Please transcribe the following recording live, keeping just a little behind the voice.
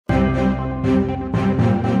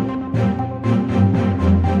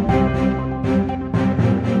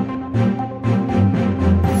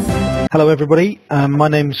Hello everybody, my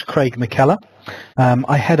name's Craig Mackellar.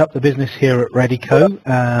 I head up the business here at REDDYco,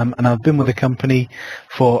 and I've been with the company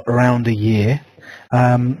for around a year.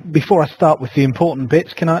 Before I start with the important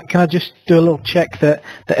bits, can I just do a little check that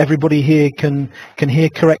everybody here can hear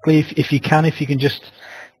correctly? If you can just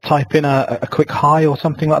type in a quick hi or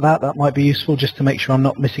something like that, that might be useful just to make sure I'm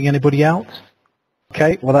not missing anybody out.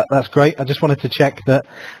 Okay, well that's great. I just wanted to check that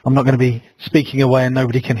I'm not going to be speaking away and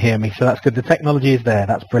nobody can hear me, so that's good. The technology is there,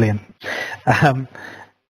 that's brilliant.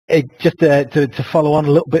 Just to follow on a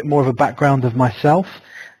little bit more of a background of myself,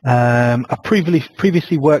 I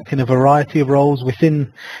previously worked in a variety of roles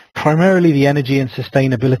within primarily the energy and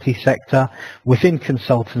sustainability sector, within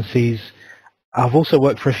consultancies. I've also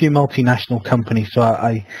worked for a few multinational companies, so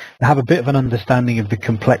I have a bit of an understanding of the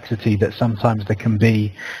complexity that sometimes there can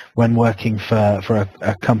be when working for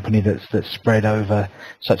a company that's spread over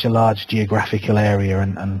such a large geographical area,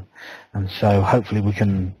 and so hopefully we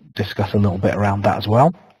can discuss a little bit around that as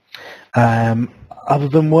well. Other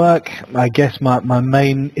than work, I guess my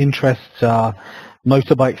main interests are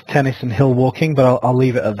motorbikes, tennis and hill walking, but I'll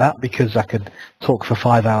leave it at that because I could talk for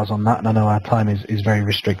 5 hours on that, and I know our time is very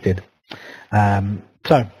restricted.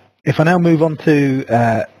 So if I now move on to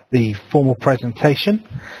the formal presentation.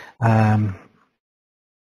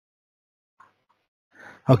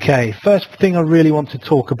 Okay, first thing I really want to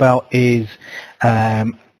talk about is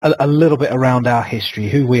a little bit around our history,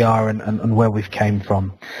 who we are and where we've came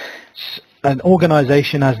from. An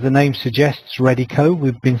organisation, as the name suggests, REDDYco.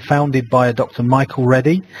 We've been founded by a Dr. Mackellar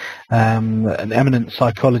REDDYco, an eminent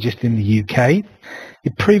psychologist in the UK. He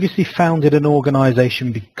previously founded an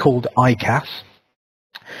organisation called ICAS.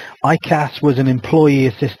 ICAS was an employee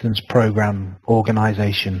assistance program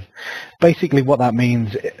organisation. Basically what that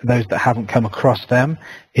means, those that haven't come across them,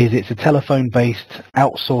 is it's a telephone-based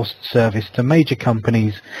outsourced service to major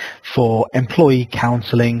companies for employee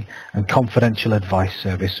counselling and confidential advice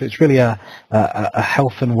service. So it's really a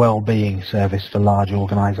health and well-being service for large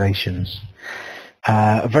organisations.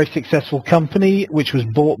 A very successful company which was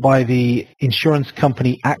bought by the insurance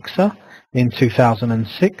company AXA in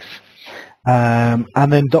 2006.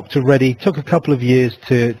 And then Dr. Reddy took a couple of years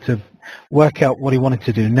to work out what he wanted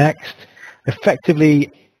to do next.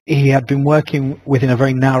 Effectively, he had been working within a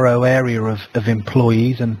very narrow area of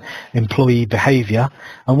employees and employee behaviour,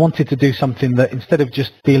 and wanted to do something that, instead of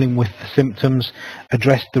just dealing with the symptoms,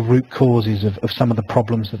 addressed the root causes of some of the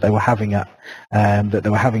problems that they were having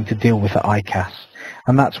to deal with at ICAS.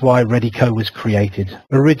 And that's why REDDYco was created,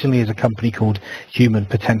 originally as a company called Human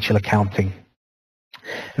Potential Accounting.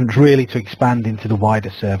 And really to expand into the wider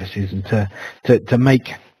services and to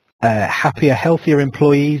make happier, healthier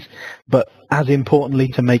employees, but as importantly,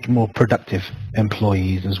 to make more productive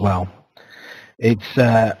employees as well. It's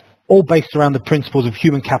all based around the principles of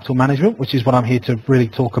human capital management, which is what I'm here to really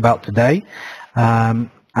talk about today. And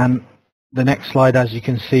the next slide, as you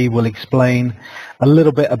can see, will explain a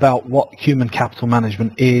little bit about what human capital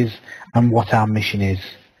management is and what our mission is.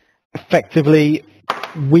 Effectively,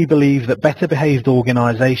 we believe that better behaved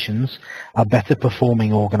organizations are better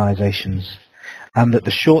performing organizations, and that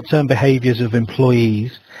the short-term behaviors of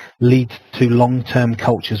employees lead to long-term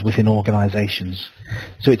cultures within organizations.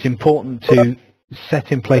 So it's important to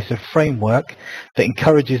set in place a framework that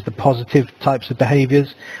encourages the positive types of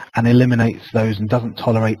behaviors and eliminates those and doesn't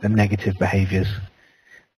tolerate the negative behaviors.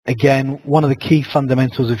 Again, one of the key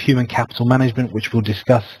fundamentals of human capital management, which we'll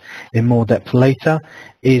discuss in more depth later,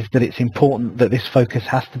 is that it's important that this focus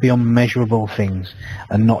has to be on measurable things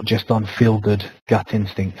and not just on feel-good gut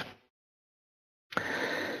instinct.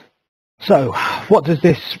 So, what does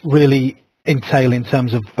this really entail in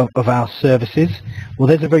terms of our services? Well,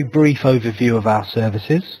 there's a very brief overview of our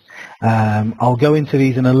services. I'll go into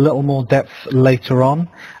these in a little more depth later on.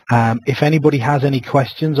 If anybody has any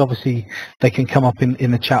questions, obviously they can come up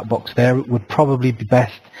in the chat box there. It would probably be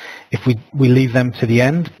best if we leave them to the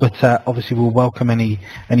end, but obviously we'll welcome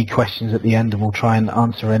any questions at the end, and we'll try and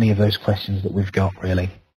answer any of those questions that we've got, really.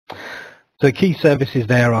 So the key services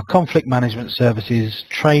there are conflict management services,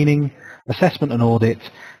 training, assessment and audit,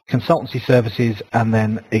 consultancy services, and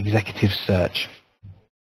then executive search.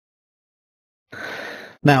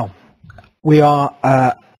 Now, we are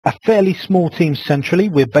a fairly small team centrally.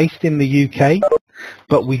 We're based in the UK,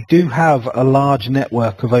 but we do have a large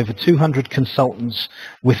network of over 200 consultants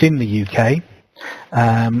within the UK.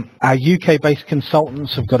 Our UK-based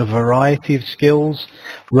consultants have got a variety of skills,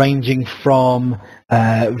 ranging from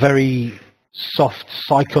very soft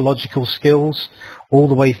psychological skills, all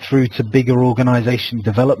the way through to bigger organization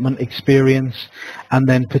development experience, and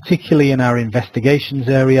then particularly in our investigations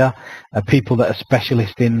area, people that are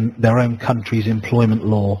specialists in their own country's employment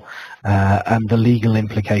law and the legal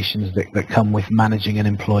implications that come with managing and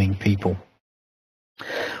employing people.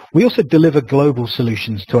 We also deliver global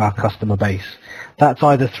solutions to our customer base. That's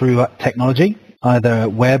either through technology, either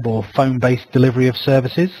web or phone-based delivery of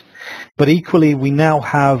services, but equally we now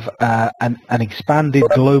have an expanded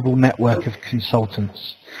global network of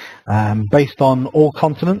consultants based on all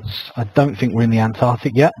continents. I don't think we're in the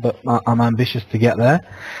Antarctic yet, but I'm ambitious to get there.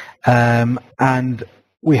 And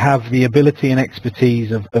we have the ability and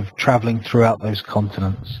expertise of traveling throughout those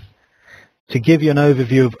continents. To give you an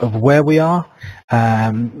overview of where we are,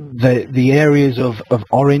 the areas of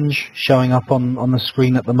orange showing up on the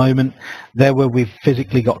screen at the moment, they're where we've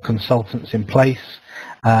physically got consultants in place,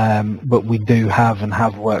 but we do have and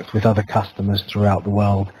have worked with other customers throughout the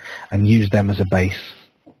world and use them as a base.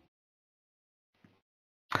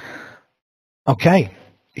 Okay,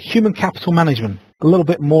 human capital management. A little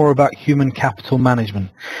bit more about human capital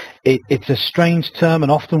management. It's a strange term,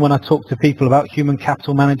 and often when I talk to people about human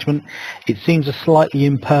capital management, it seems a slightly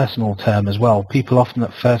impersonal term as well. People often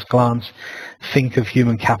at first glance think of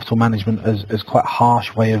human capital management as quite a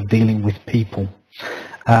harsh way of dealing with people.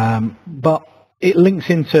 But it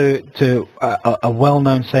links into a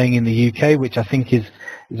well-known saying in the UK, which I think is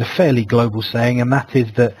a fairly global saying, and that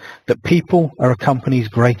is that people are a company's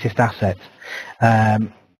greatest asset.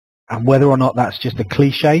 And whether or not that's just a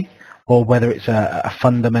cliche or whether it's a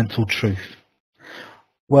fundamental truth.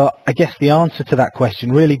 Well, I guess the answer to that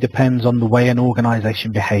question really depends on the way an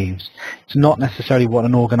organization behaves. It's not necessarily what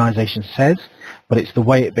an organization says, but it's the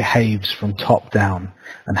way it behaves from top down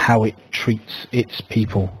and how it treats its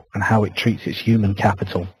people and how it treats its human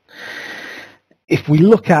capital. If we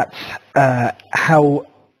look at how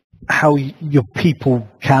your people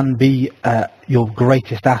can be your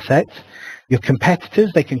greatest asset, your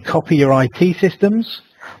competitors, they can copy your IT systems,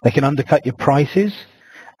 they can undercut your prices,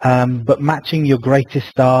 but matching your greatest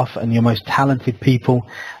staff and your most talented people,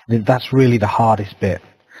 that's really the hardest bit.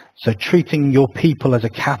 So treating your people as a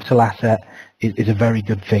capital asset is a very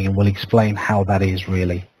good thing, and we'll explain how that is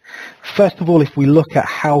really. First of all, if we look at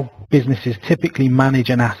how businesses typically manage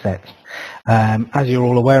an asset, as you're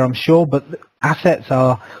all aware, I'm sure, but assets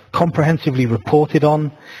are comprehensively reported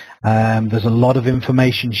on. There's a lot of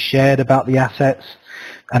information shared about the assets.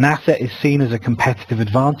 An asset is seen as a competitive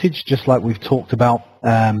advantage, just like we've talked about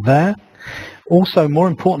there. Also, more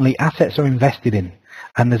importantly, assets are invested in,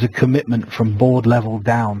 and there's a commitment from board level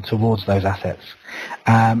down towards those assets.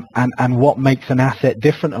 And what makes an asset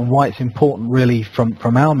different and why it's important really from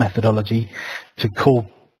our methodology to call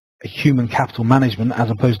human capital management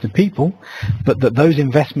as opposed to people, but that those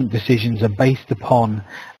investment decisions are based upon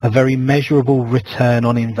a very measurable return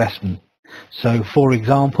on investment. So, for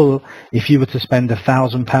example, if you were to spend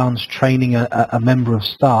 £1,000 training a member of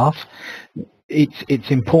staff,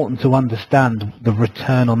 it's important to understand the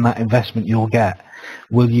return on that investment you'll get.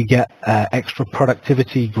 Will you get extra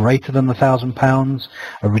productivity greater than the £1,000,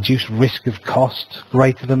 a reduced risk of cost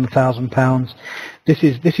greater than the £1,000?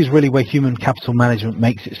 This is really where human capital management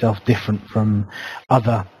makes itself different from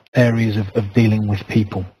other areas of dealing with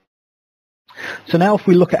people. So now if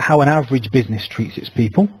we look at how an average business treats its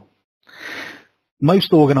people,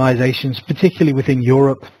 most organizations, particularly within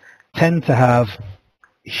Europe, tend to have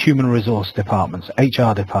human resource departments,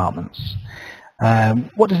 HR departments.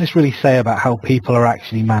 What does this really say about how people are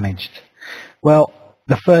actually managed? Well,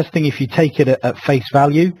 the first thing, if you take it at face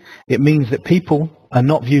value, it means that people are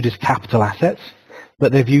not viewed as capital assets,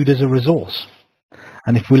 but they're viewed as a resource.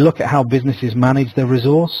 And if we look at how businesses manage their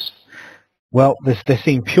resource, well, they're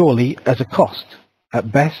seen purely as a cost,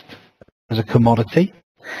 at best as a commodity.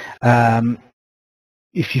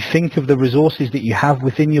 If you think of the resources that you have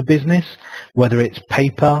within your business, whether it's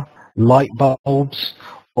paper, light bulbs,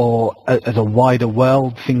 or as a wider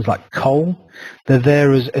world, things like coal, they're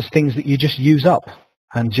there as things that you just use up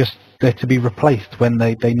and just they're to be replaced when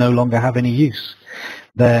they no longer have any use.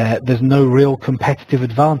 There's no real competitive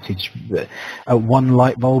advantage. One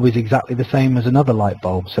light bulb is exactly the same as another light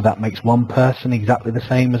bulb, so that makes one person exactly the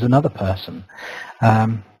same as another person.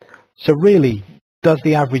 So really, does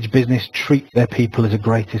the average business treat their people as a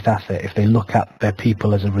greatest asset if they look at their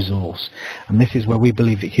people as a resource? And this is where we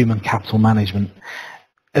believe that human capital management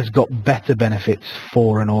has got better benefits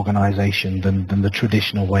for an organization than the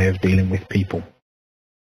traditional way of dealing with people.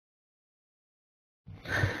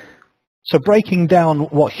 So breaking down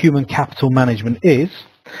what human capital management is,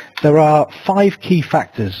 there are 5 key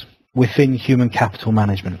factors within human capital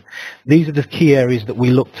management. These are the key areas that we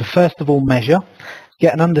look to first of all measure,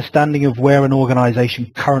 get an understanding of where an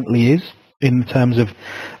organization currently is in terms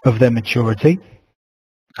of their maturity,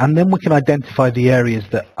 and then we can identify the areas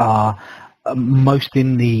that are most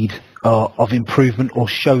in need of improvement or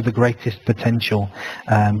show the greatest potential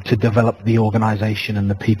to develop the organization and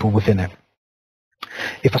the people within it.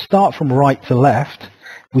 If I start from right to left,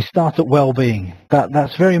 we start at well-being.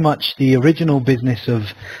 That's very much the original business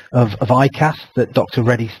of ICAS that Dr.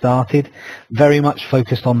 Reddy started, very much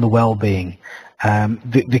focused on the well-being.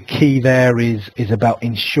 The key there is about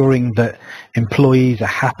ensuring that employees are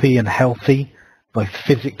happy and healthy, both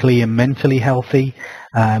physically and mentally healthy,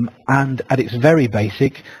 and at its very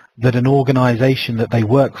basic, that an organization that they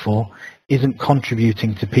work for isn't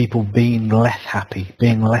contributing to people being less happy,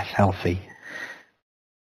 being less healthy.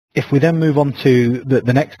 If we then move on to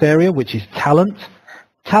the next area, which is talent.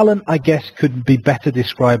 Talent, I guess, could be better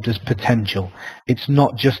described as potential. It's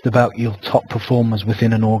not just about your top performers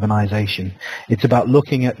within an organization. It's about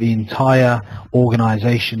looking at the entire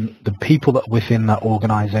organization, the people that are within that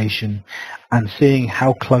organization, and seeing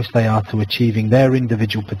how close they are to achieving their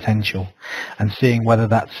individual potential, and seeing whether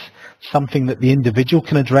that's something that the individual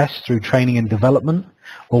can address through training and development,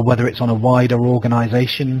 or whether it's on a wider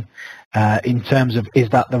organization in terms of, is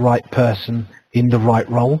that the right person in the right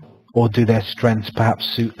role, or do their strengths perhaps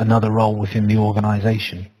suit another role within the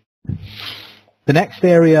organization? The next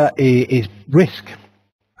area is risk.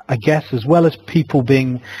 I guess as well as people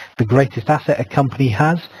being the greatest asset a company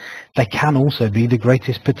has, they can also be the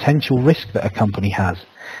greatest potential risk that a company has.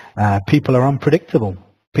 People are unpredictable.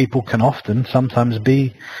 People can sometimes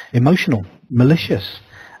be emotional, malicious.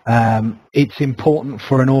 It's important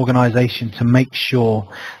for an organization to make sure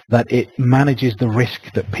that it manages the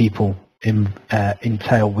risk that people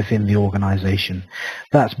entail within the organization.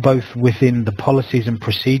 That's both within the policies and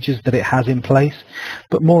procedures that it has in place,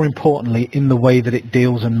 but more importantly in the way that it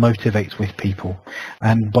deals and motivates with people.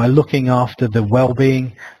 And by looking after the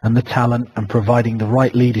well-being and the talent and providing the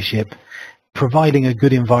right leadership, providing a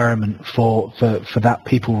good environment for that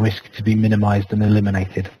people risk to be minimized and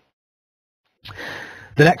eliminated.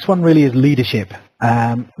 The next one really is leadership.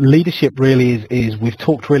 Leadership really is we've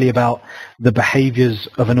talked really about the behaviors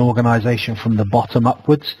of an organization from the bottom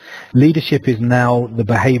upwards. Leadership is now the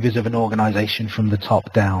behaviors of an organization from the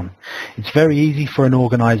top down. It's very easy for an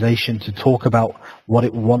organization to talk about what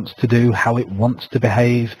it wants to do, how it wants to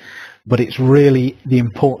behave, but it's really the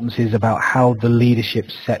importance is about how the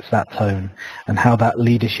leadership sets that tone and how that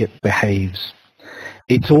leadership behaves.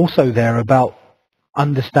 It's also there about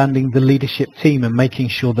understanding the leadership team and making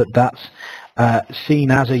sure that that's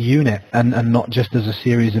seen as a unit and not just as a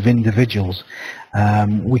series of individuals.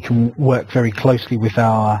 We can work very closely with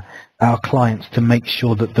our clients to make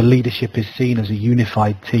sure that the leadership is seen as a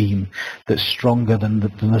unified team that's stronger than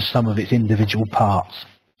the sum of its individual parts.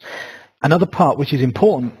 Another part which is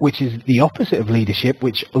important, which is the opposite of leadership,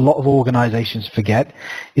 which a lot of organizations forget,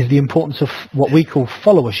 is the importance of what we call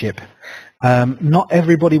followership. Not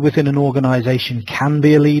everybody within an organization can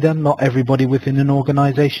be a leader. Not everybody within an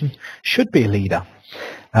organization should be a leader.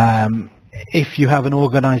 If you have an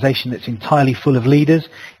organization that's entirely full of leaders,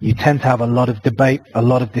 you tend to have a lot of debate, a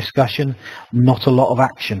lot of discussion, not a lot of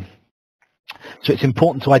action. So it's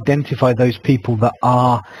important to identify those people that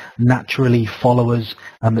are naturally followers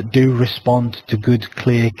and that do respond to good,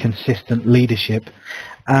 clear, consistent leadership,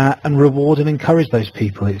 and reward and encourage those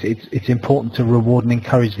people. It's important to reward and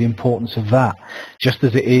encourage the importance of that, just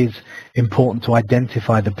as it is important to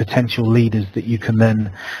identify the potential leaders that you can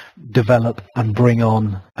then develop and bring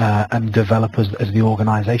on and develop as the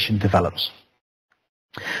organization develops.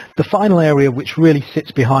 The final area which really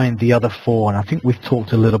sits behind the other four, and I think we've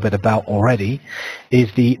talked a little bit about already,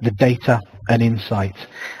 is the data and insight.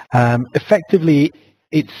 Effectively,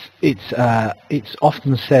 it's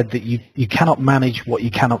often said that you cannot manage what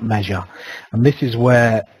you cannot measure, and this is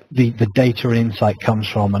where the data and insight comes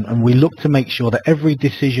from, and we look to make sure that every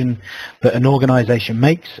decision that an organization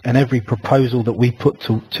makes and every proposal that we put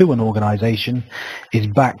to an organization is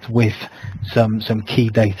backed with some key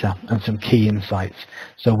data and some key insights.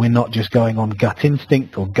 So we're not just going on gut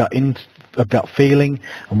instinct or gut feeling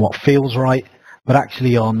and what feels right, but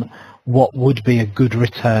actually on what would be a good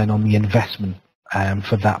return on the investment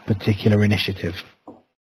for that particular initiative.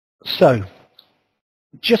 So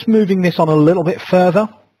just moving this on a little bit further,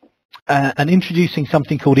 and introducing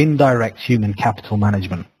something called indirect human capital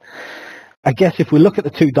management. I guess if we look at the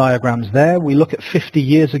two diagrams there, we look at 50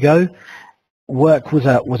 years ago, work was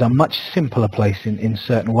a much simpler place in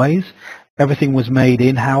certain ways. Everything was made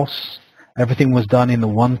in-house, everything was done in the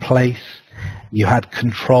one place, you had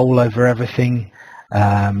control over everything,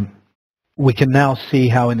 we can now see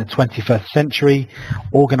how in the 21st century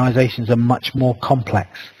organizations are much more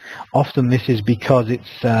complex. Often this is because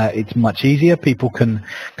it's much easier. People can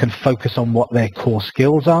focus on what their core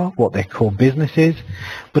skills are, what their core business is,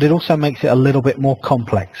 but it also makes it a little bit more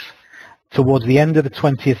complex. Towards the end of the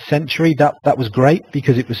 20th century, that was great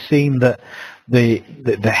because it was seen that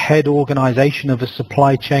the head organization of a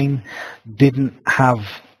supply chain didn't have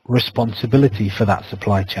responsibility for that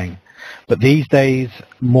supply chain. But these days,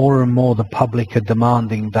 more and more the public are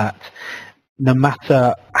demanding that no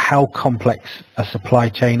matter how complex a supply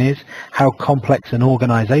chain is, how complex an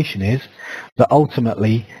organization is, that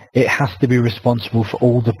ultimately it has to be responsible for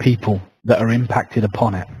all the people that are impacted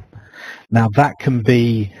upon it. Now that can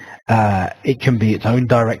be, it can be its own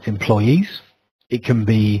direct employees, it can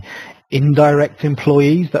be indirect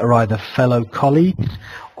employees that are either fellow colleagues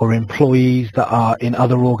or employees that are in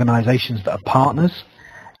other organizations that are partners.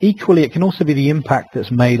 Equally, it can also be the impact that's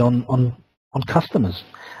made on customers.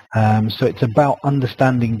 So it's about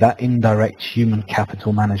understanding that indirect human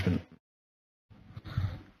capital management.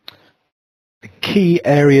 The key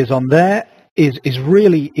areas on there is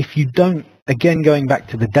really, if you don't, again going back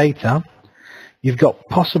to the data, you've got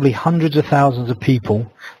possibly hundreds of thousands of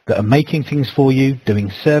people that are making things for you, doing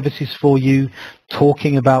services for you,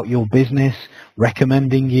 talking about your business,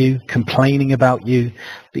 recommending you, complaining about you,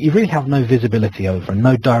 that you really have no visibility over and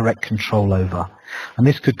no direct control over. And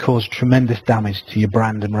this could cause tremendous damage to your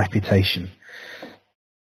brand and reputation.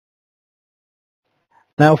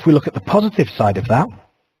 Now, if we look at the positive side of that,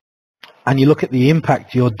 and you look at the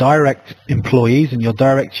impact your direct employees and your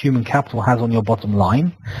direct human capital has on your bottom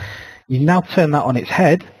line, you now turn that on its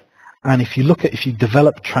head, and if you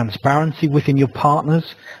develop transparency within your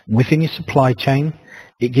partners, within your supply chain,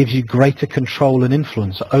 it gives you greater control and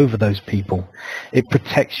influence over those people. It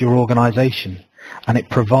protects your organization, and it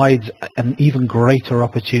provides an even greater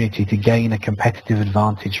opportunity to gain a competitive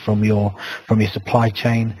advantage from your supply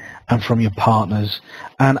chain and from your partners,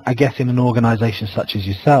 and I guess in an organization such as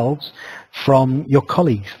yourselves, from your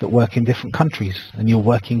colleagues that work in different countries, and you're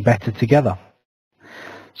working better together.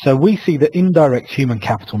 So we see that indirect human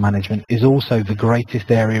capital management is also the greatest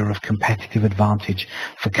area of competitive advantage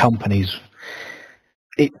for companies.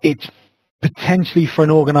 It's potentially for an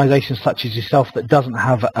organization such as yourself that doesn't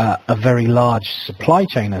have a very large supply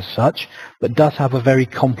chain as such, but does have a very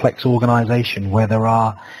complex organization where there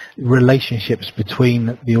are relationships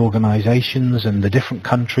between the organizations and the different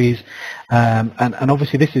countries. And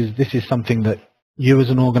obviously this is something that you as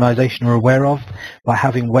an organization are aware of by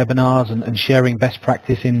having webinars and sharing best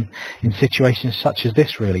practice in situations such as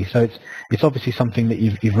this, really. So it's obviously something that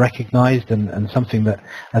you've recognized and something that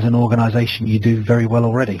as an organization you do very well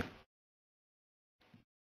already.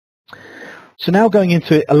 So now going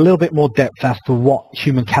into it a little bit more depth as to what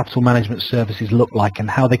human capital management services look like and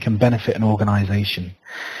how they can benefit an organization.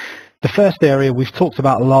 The first area we've talked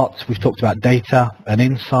about a lot, we've talked about data and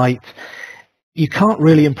insight. You can't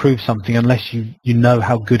really improve something unless you know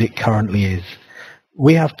how good it currently is.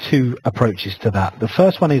 We have two approaches to that. The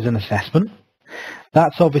first one is an assessment.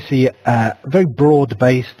 That's obviously very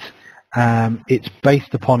broad-based. It's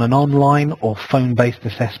based upon an online or phone-based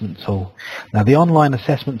assessment tool. Now, the online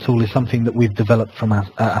assessment tool is something that we've developed from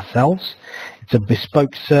ourselves. It's a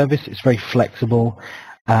bespoke service. It's very flexible.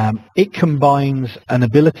 It combines an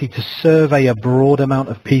ability to survey a broad amount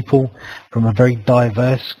of people from a very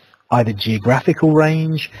diverse either geographical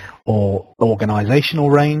range or organizational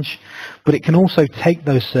range, but it can also take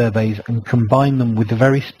those surveys and combine them with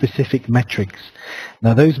very specific metrics.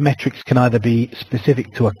 Now, those metrics can either be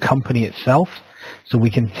specific to a company itself, so we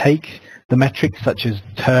can take the metrics such as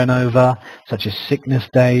turnover, such as sickness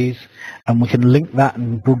days, and we can link that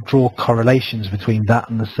and draw correlations between that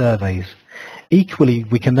and the surveys. Equally,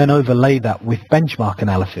 we can then overlay that with benchmark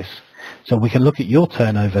analysis. So we can look at your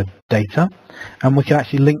turnover data, and we can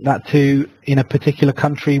actually link that to, in a particular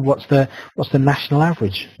country, what's the national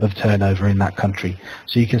average of turnover in that country.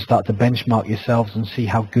 So you can start to benchmark yourselves and see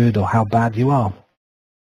how good or how bad you are.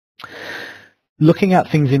 Looking at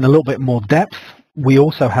things in a little bit more depth, we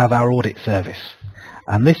also have our audit service.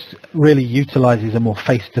 And this really utilizes a more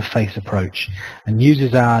face-to-face approach and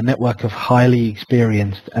uses our network of highly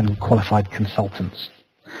experienced and qualified consultants.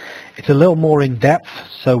 It's a little more in-depth,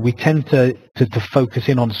 so we tend to focus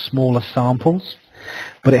in on smaller samples,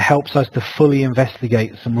 but it helps us to fully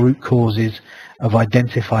investigate some root causes of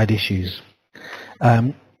identified issues.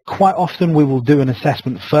 Quite often we will do an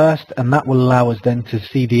assessment first, and that will allow us then to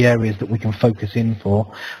see the areas that we can focus in for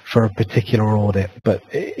a particular audit, but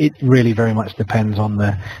it really very much depends on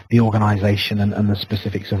the organization and the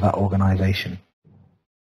specifics of that organization.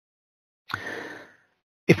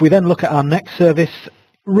 If we then look at our next service,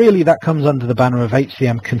 really that comes under the banner of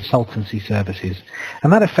HCM consultancy services,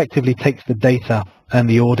 and that effectively takes the data and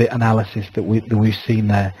the audit analysis that we've seen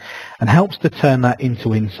there and helps to turn that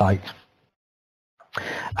into insight.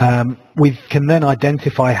 We can then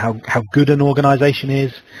identify how good an organization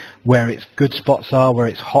is, where its good spots are, where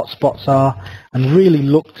its hot spots are, and really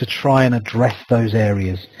look to try and address those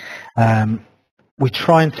areas. We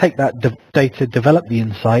try and take that data, develop the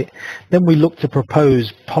insight, then we look to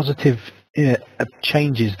propose positive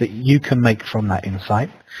changes that you can make from that insight.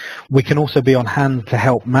 We can also be on hand to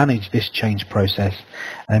help manage this change process,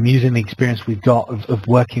 using the experience we've got of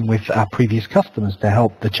working with our previous customers to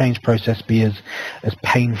help the change process be as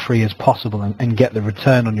pain-free as possible and get the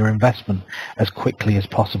return on your investment as quickly as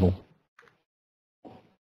possible.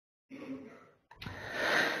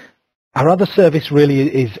 Our other service really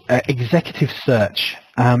is executive search.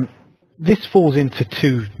 This falls into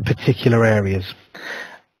two particular areas.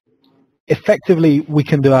 Effectively, we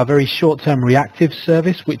can do our very short-term reactive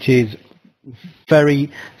service, which is very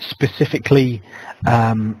specifically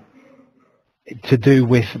to do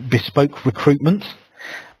with bespoke recruitment.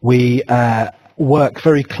 We work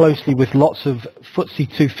very closely with lots of FTSE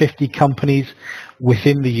 250 companies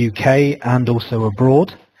within the UK and also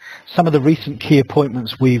abroad. Some of the recent key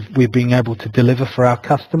appointments we've been able to deliver for our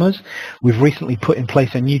customers. We've recently put in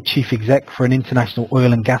place a new chief exec for an international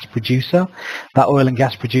oil and gas producer. That oil and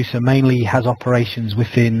gas producer mainly has operations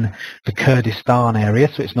within the Kurdistan area,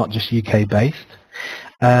 so it's not just UK based.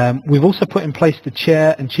 We've also put in place the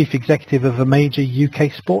chair and chief executive of a major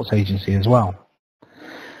UK sports agency as well.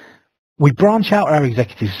 We branch out our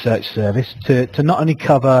executive search service to not only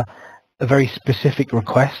cover a very specific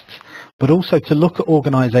requests, but also to look at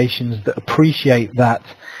organizations that appreciate that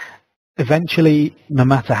eventually, no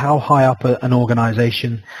matter how high up an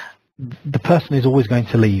organization, the person is always going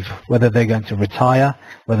to leave, whether they're going to retire,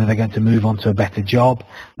 whether they're going to move on to a better job,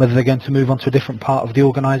 whether they're going to move on to a different part of the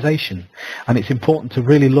organization. And it's important to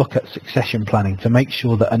really look at succession planning to make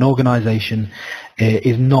sure that an organization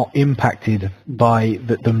is not impacted by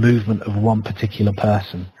the movement of one particular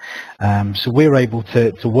person. So we're able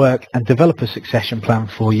to work and develop a succession plan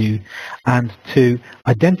for you and to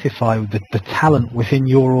identify the talent within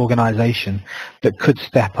your organization that could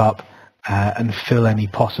step up and fill any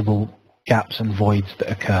possible gaps and voids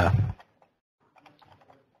that occur.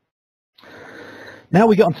 Now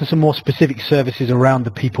we get onto some more specific services around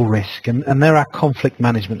the people risk, and they're our conflict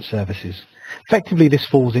management services. Effectively, this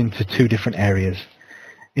falls into two different areas.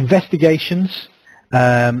 Investigations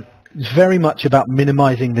is very much about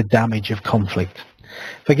minimizing the damage of conflict.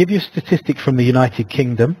 If I give you a statistic from the United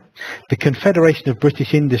Kingdom, the Confederation of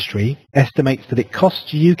British Industry estimates that it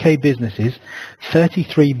costs UK businesses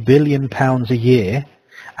 £33 billion a year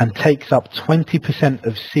and takes up 20%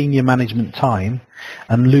 of senior management time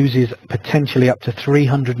and loses potentially up to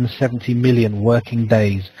 370 million working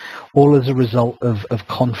days, all as a result of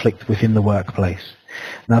conflict within the workplace.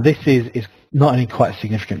 Now this is not only quite a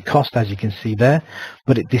significant cost, as you can see there,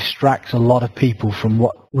 but it distracts a lot of people from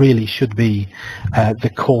what really should be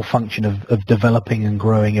the core function of developing and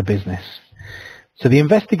growing a business. So the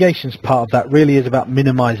investigations part of that really is about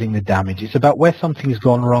minimizing the damage. It's about where something's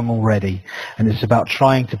gone wrong already, and it's about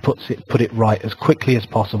trying to put it right as quickly as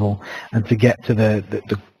possible and to get to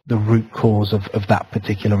the root cause of that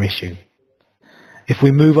particular issue. If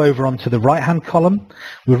we move over onto the right-hand column,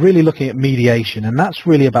 we're really looking at mediation, and that's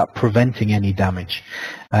really about preventing any damage.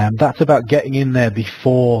 That's about getting in there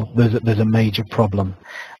before there's a major problem,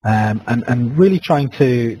 and really trying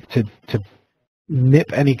to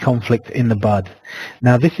nip any conflict in the bud.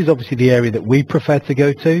 Now, this is obviously the area that we prefer to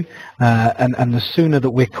go to, and the sooner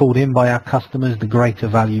that we're called in by our customers, the greater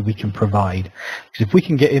value we can provide. Because if we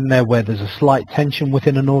can get in there where there's a slight tension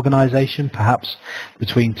within an organization, perhaps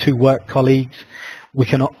between two work colleagues, we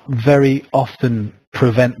can very often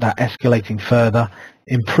prevent that escalating further,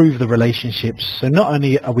 improve the relationships. So not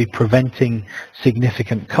only are we preventing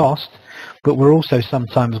significant cost, but we're also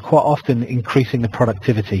sometimes quite often increasing the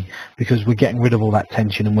productivity because we're getting rid of all that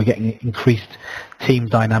tension and we're getting increased team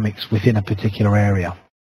dynamics within a particular area.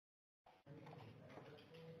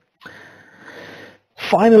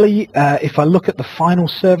 Finally, if I look at the final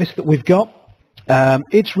service that we've got,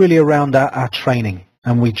 it's really around our training,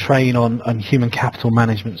 and we train on human capital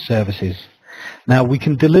management services. Now, we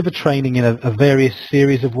can deliver training in a various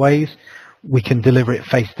series of ways. We can deliver it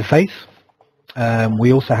face-to-face.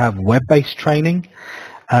 We also have web-based training.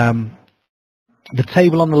 The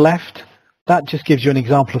table on the left, that just gives you an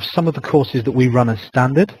example of some of the courses that we run as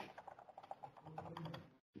standard.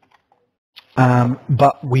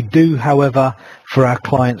 But we do, however, for our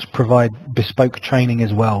clients, provide bespoke training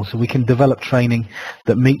as well. So we can develop training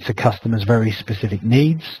that meets a customer's very specific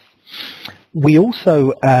needs. We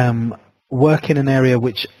also work in an area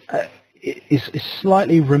which is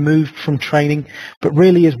slightly removed from training, but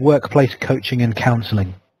really is workplace coaching and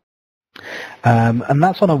counselling. And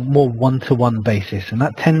that's on a more one-to-one basis, and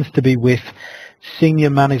that tends to be with senior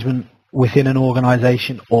management within an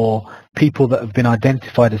organisation or people that have been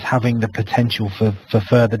identified as having the potential for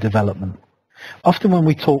further development. Often when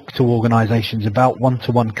we talk to organisations about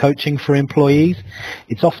one-to-one coaching for employees,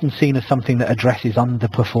 it's often seen as something that addresses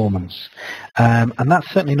underperformance. And that's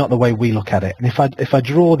certainly not the way we look at it. And if I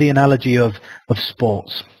draw the analogy of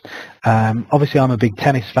sports, obviously I'm a big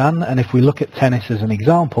tennis fan, and if we look at tennis as an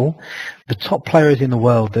example, the top players in the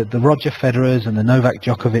world, the Roger Federers and the Novak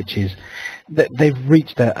Djokovic's, they've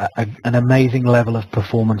reached an amazing level of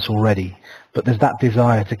performance already. But there's that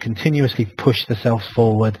desire to continuously push themselves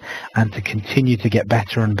forward and to continue to get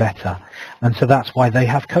better and better. And so that's why they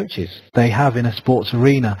have coaches. They have, in a sports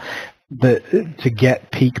arena, to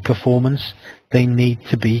get peak performance, they need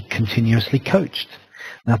to be continuously coached.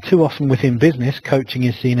 Now, too often within business, coaching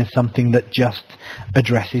is seen as something that just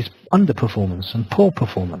addresses underperformance and poor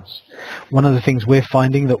performance. One of the things we're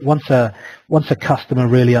finding that once a customer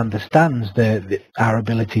really understands our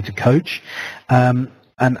ability to coach,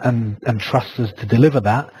 and trusts us to deliver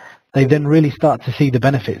that, they then really start to see the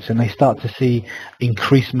benefits, and they start to see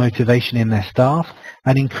increased motivation in their staff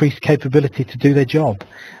and increased capability to do their job.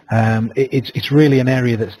 It's really an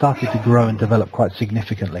area that started to grow and develop quite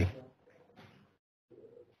significantly.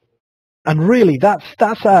 And really, that's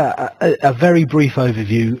a very brief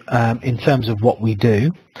overview in terms of what we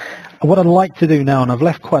do. What I'd like to do now, and I've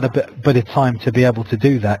left quite a bit of time to be able to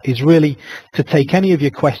do that, is really to take any of your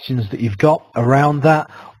questions that you've got around that,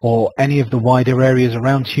 or any of the wider areas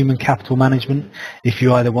around human capital management, if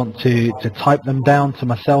you either want to type them down to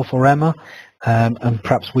myself or Emma, and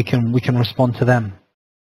perhaps we can respond to them.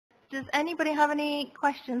 Does anybody have any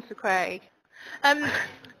questions for Craig?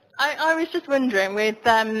 I was just wondering, with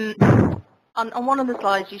on one of the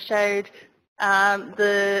slides you showed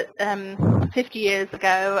the 50 years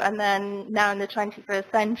ago and then now in the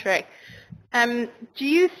 21st century. Do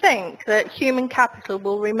you think that human capital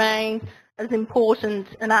will remain as important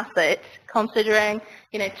an asset, considering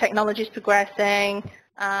technology is progressing?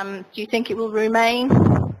 Do you think it will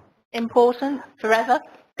remain important forever?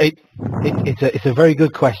 It's a very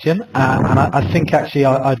good question, and I think actually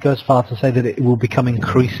I'd go as far to say that it will become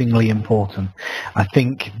increasingly important. I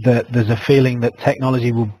think that there's a feeling that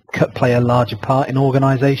technology will play a larger part in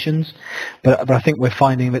organisations, but I think we're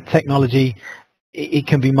finding that technology, it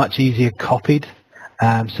can be much easier copied.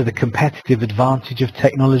 So the competitive advantage of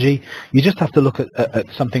technology, you just have to look at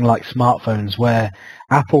something like smartphones, where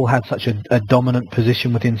Apple had such a dominant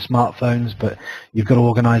position within smartphones, but you've got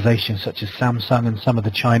organizations such as Samsung and some of the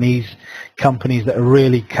Chinese companies that are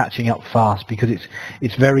really catching up fast, because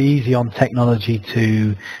it's very easy on technology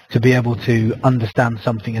to be able to understand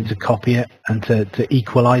something and to copy it and to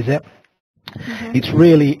equalize it. Mm-hmm. It's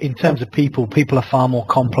really, in terms of people are far more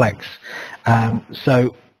complex.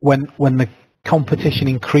 So when the competition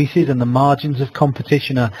increases and the margins of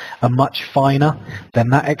competition are much finer, then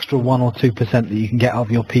that extra 1 or 2% that you can get out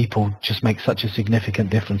of your people just makes such a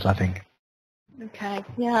significant difference, I think. Okay,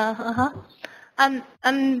 yeah, And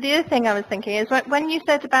the other thing I was thinking is, when you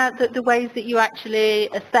said about the ways that you actually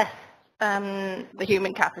assess the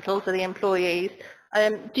human capital, so the employees,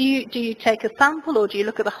 do you take a sample, or do you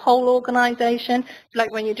look at the whole organisation,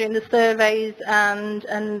 like when you're doing the surveys and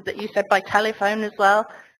that you said by telephone as well?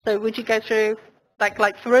 So would you go through,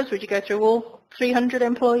 like for us, would you go through all 300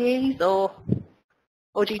 employees, or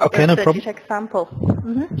do you, okay, no problem. Do you take a sample?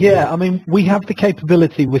 Mm-hmm. Yeah, I mean, we have the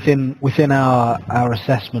capability within our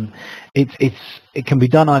assessment. It can be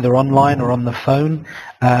done either online or on the phone.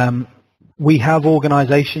 We have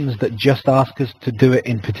organisations that just ask us to do it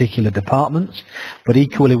in particular departments, but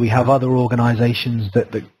equally we have other organisations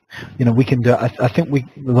that we can do. I think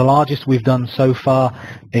the largest we've done so far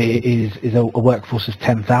is a workforce of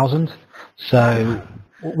 10,000. So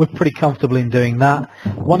we're pretty comfortable in doing that.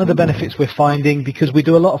 One of the benefits we're finding, because we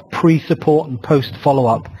do a lot of pre-support and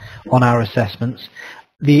post-follow-up on our assessments,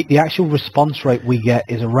 the actual response rate we get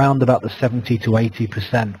is around about the 70 to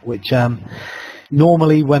 80%, which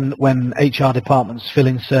normally when HR departments fill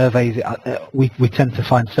in surveys, we tend to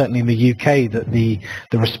find, certainly in the UK, that the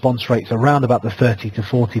response rate's around about the 30 to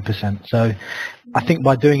 40%. So I think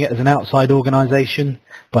by doing it as an outside organisation,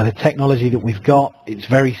 by the technology that we've got, it's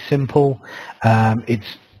very simple.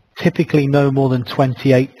 It's typically no more than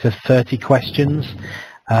 28 to 30 questions.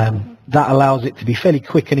 that allows it to be fairly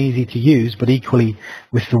quick and easy to use, but equally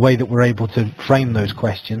with the way that we're able to frame those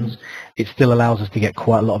questions, it still allows us to get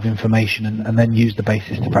quite a lot of information and then use the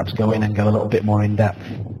basis to perhaps go in and go a little bit more in depth.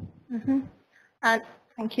 Mm-hmm.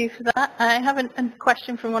 Thank you for that. I have a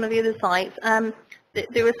question from one of the other sites.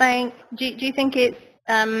 They were saying, do you think it's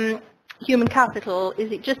human capital,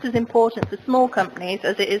 is it just as important for small companies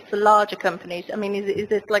as it is for larger companies? I mean, is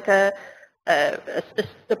this like a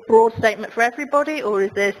broad statement for everybody, or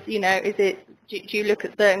is this, you know, do you look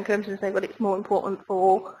at certain companies and say, well, it's more important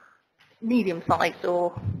for medium-sized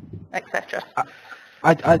or etc.?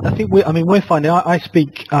 I think we're finding.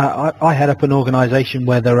 I head up an organisation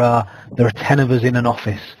where there are 10 of us in an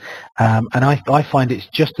office, and I find it's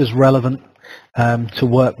just as relevant to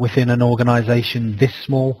work within an organisation this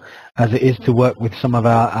small as it is to work with some of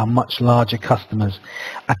our much larger customers.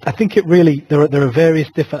 I think it really, there are various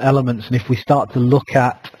different elements, and if we start to look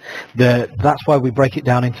at that's why we break it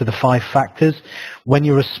down into the 5 factors. When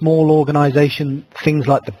you're a small organisation, things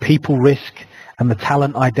like the people risk and the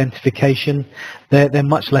talent identification, they're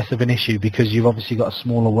much less of an issue because you've obviously got a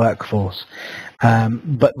smaller workforce.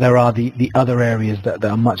 But there are the other areas that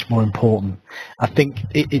are much more important. I think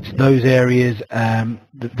it's those areas,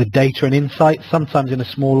 the data and insights. Sometimes in a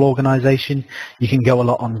small organisation, you can go a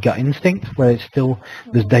lot on gut instinct, where it's still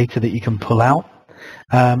there's data that you can pull out.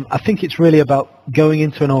 I think it's really about going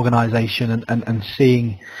into an organisation and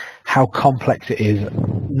seeing how complex it is,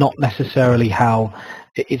 not necessarily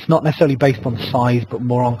it's not necessarily based on size, but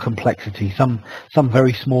more on complexity. Some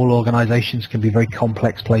very small organisations can be very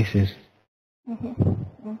complex places.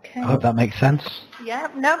 Mm-hmm. Okay. I hope that makes sense. Yeah,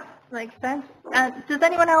 no, makes sense. Does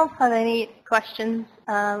anyone else have any questions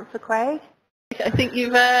for Craig? I think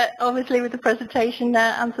you've obviously with the presentation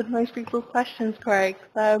answered most people's questions, Craig.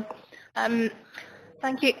 So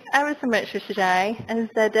thank you ever so much for today. As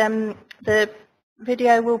I said, the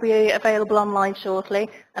video will be available online shortly,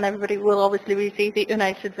 and everybody will obviously receive the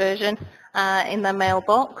unedited version in their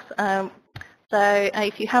mailbox. So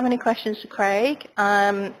if you have any questions for Craig,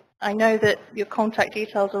 I know that your contact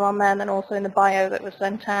details are on there, and then also in the bio that was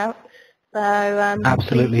sent out. So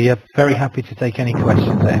absolutely, yeah, very happy to take any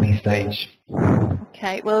questions at any stage.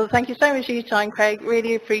 Okay, well, thank you so much for your time, Craig.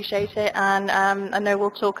 Really appreciate it, and I know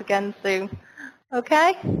we'll talk again soon.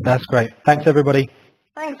 Okay? That's great. Thanks, everybody.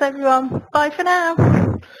 Thanks, everyone. Bye for now.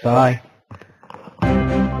 Bye.